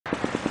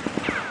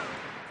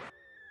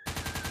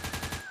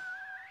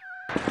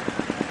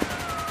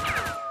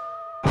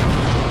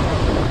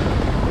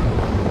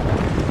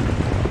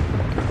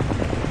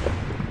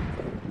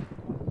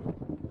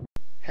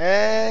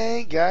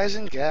Hey guys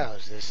and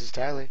gals, this is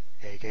Tyler,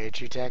 aka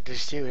True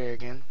Tactics 2 here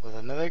again with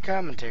another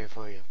commentary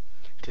for you.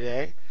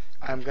 Today,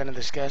 I'm going to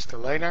discuss the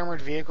Light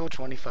Armored Vehicle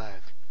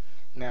 25.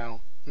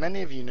 Now,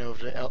 many of you know of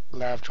the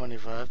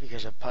LAV-25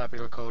 because of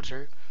popular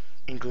culture,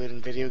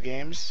 including video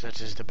games such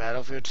as the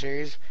Battlefield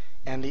series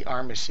and the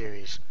Arma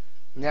series.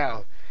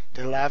 Now,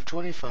 the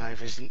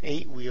LAV-25 is an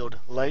 8-wheeled,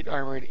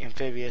 light-armored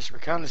amphibious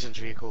reconnaissance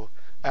vehicle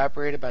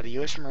operated by the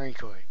U.S. Marine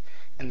Corps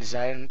and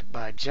designed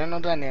by General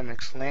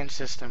Dynamics Land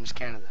Systems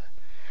Canada.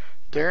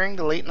 During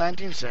the late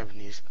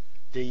 1970s,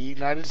 the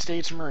United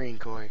States Marine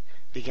Corps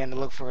began to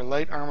look for a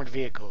light armored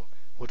vehicle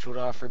which would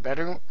offer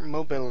better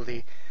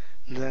mobility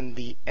than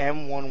the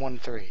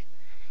M113.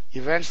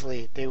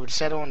 Eventually, they would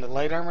settle on the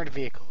light armored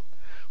vehicle,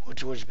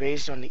 which was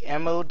based on the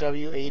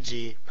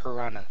MOWAG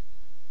Piranha.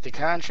 The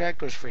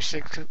contract was for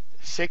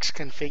six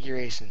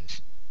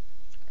configurations: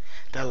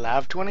 the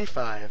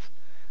LAV-25,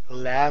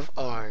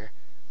 LAV-R,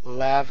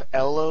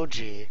 LAV-LOG,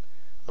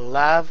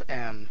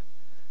 LAV-M,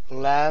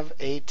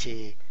 LAV-AT,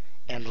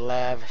 and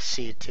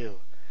LAV-C2.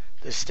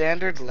 The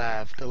standard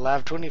LAV, the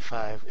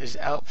LAV-25, is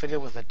outfitted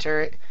with a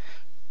turret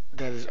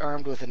that is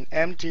armed with an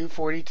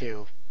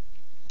M242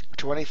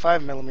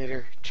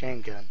 25mm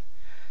chain gun.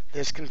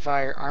 This can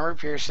fire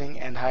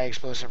armor-piercing and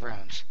high-explosive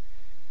rounds.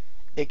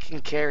 It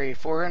can carry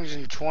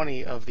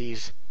 420 of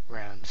these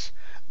rounds.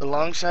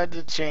 Alongside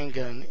the chain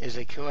gun is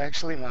a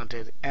coaxially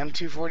mounted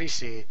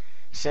M240C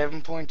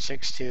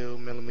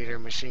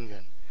 7.62mm machine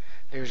gun.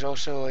 There is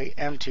also a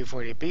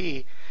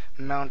M240B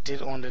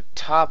mounted on the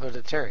top of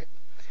the turret.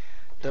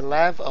 The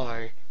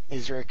LAV-R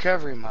is a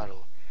recovery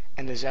model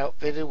and is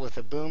outfitted with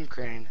a boom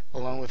crane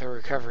along with a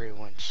recovery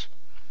winch.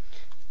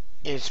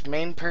 Its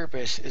main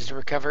purpose is to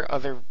recover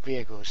other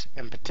vehicles,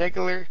 in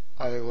particular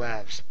other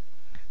LAVs.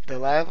 The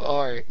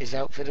LAV-R is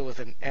outfitted with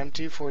an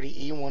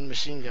M240E1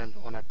 machine gun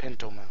on a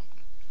pintle mount.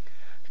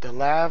 The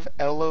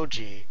LAV-LOG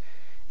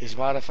is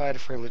modified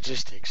for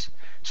logistics,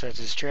 such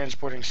as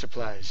transporting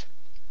supplies.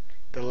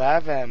 The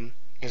LAV-M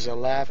is a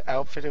LAV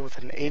outfitted with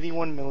an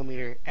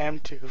 81mm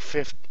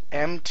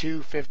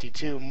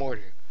M252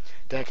 mortar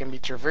that can be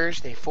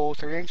traversed a full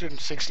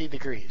 360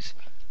 degrees.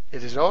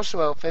 It is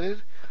also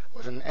outfitted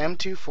with an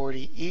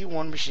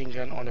M240E1 machine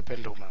gun on a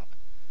pintle mount.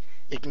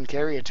 It can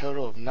carry a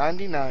total of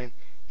 99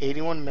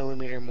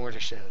 81mm mortar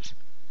shells.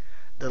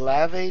 The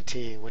LAV-AT,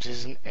 which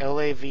is an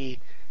LAV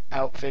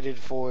outfitted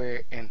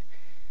for an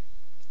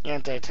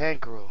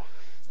anti-tank role.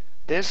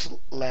 This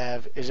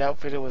LAV is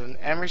outfitted with an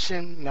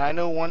Emerson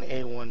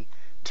 901A1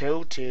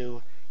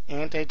 TOW-2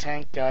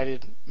 anti-tank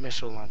guided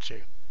missile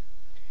launcher.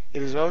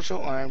 It is also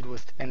armed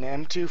with an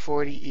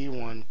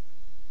M240E1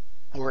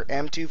 or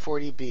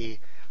M240B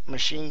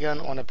machine gun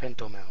on a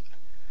pintle mount.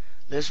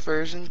 This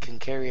version can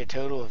carry a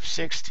total of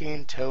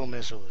 16 TOW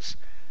missiles.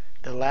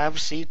 The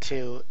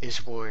LAV-C2 is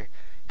for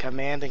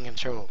command and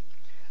control.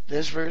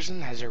 This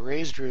version has a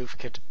raised roof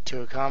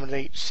to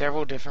accommodate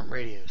several different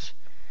radios.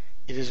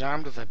 It is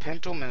armed with a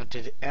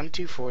pintle-mounted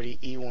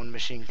M240E1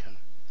 machine gun.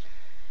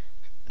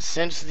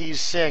 Since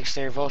these six,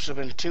 there have also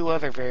been two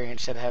other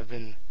variants that have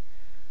been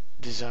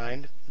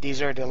designed.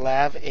 These are the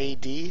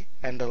LAV-AD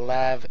and the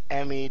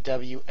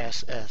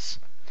LAV-MEWSS.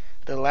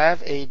 The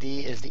LAV-AD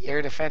is the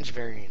air defense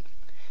variant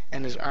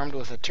and is armed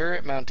with a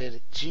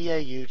turret-mounted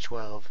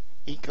GAU-12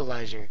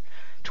 equalizer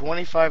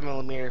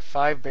 25mm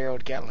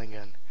 5-barreled Gatling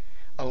gun,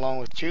 along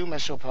with 2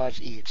 missile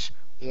pods each.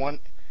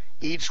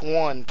 Each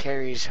one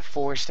carries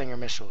 4 Stinger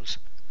missiles.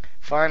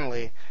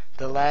 Finally,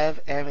 the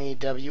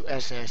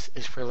LAV-MEWSS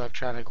is for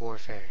electronic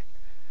warfare.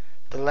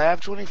 The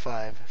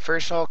LAV-25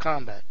 first saw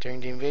combat during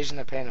the invasion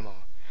of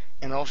Panama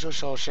and also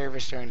saw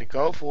service during the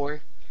Gulf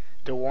War,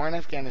 the war in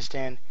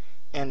Afghanistan,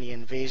 and the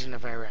invasion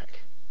of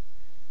Iraq.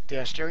 The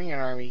Australian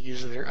Army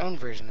uses their own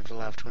version of the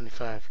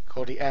LAV-25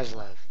 called the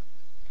ASLAV.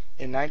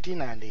 In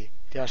 1990,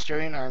 the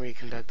Australian Army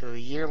conducted a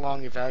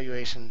year-long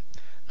evaluation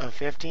of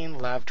 15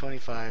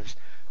 LAV-25s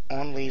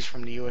on lease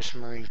from the U.S.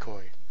 Marine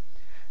Corps.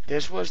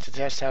 This was to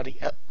test how the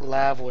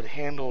LAV would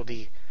handle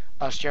the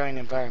Australian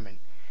environment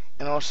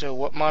and also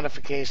what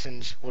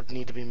modifications would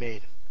need to be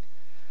made.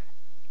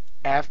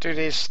 After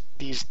this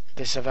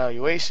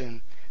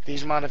evaluation,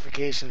 these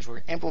modifications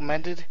were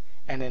implemented,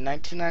 and in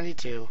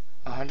 1992,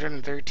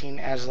 113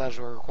 ASLAVs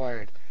were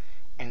required,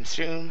 and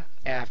soon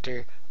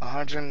after,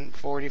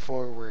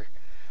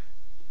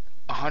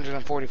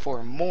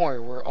 144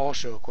 more were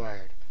also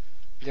acquired.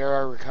 There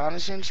are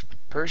reconnaissance,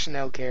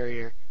 personnel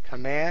carrier,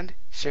 command,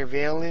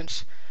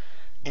 surveillance,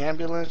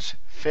 ambulance,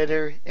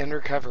 fitter, and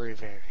recovery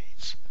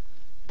variants.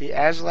 The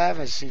ASLAV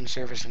has seen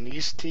service in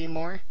East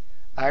Timor,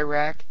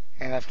 Iraq,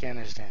 and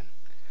Afghanistan.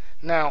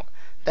 Now,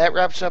 that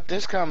wraps up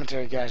this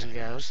commentary, guys and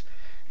gals,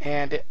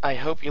 and I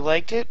hope you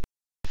liked it.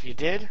 If you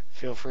did,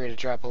 feel free to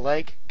drop a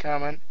like,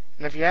 comment,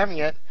 and if you haven't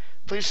yet,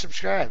 please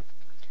subscribe.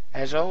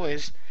 As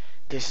always,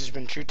 this has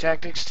been True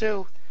Tactics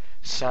 2,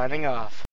 signing off.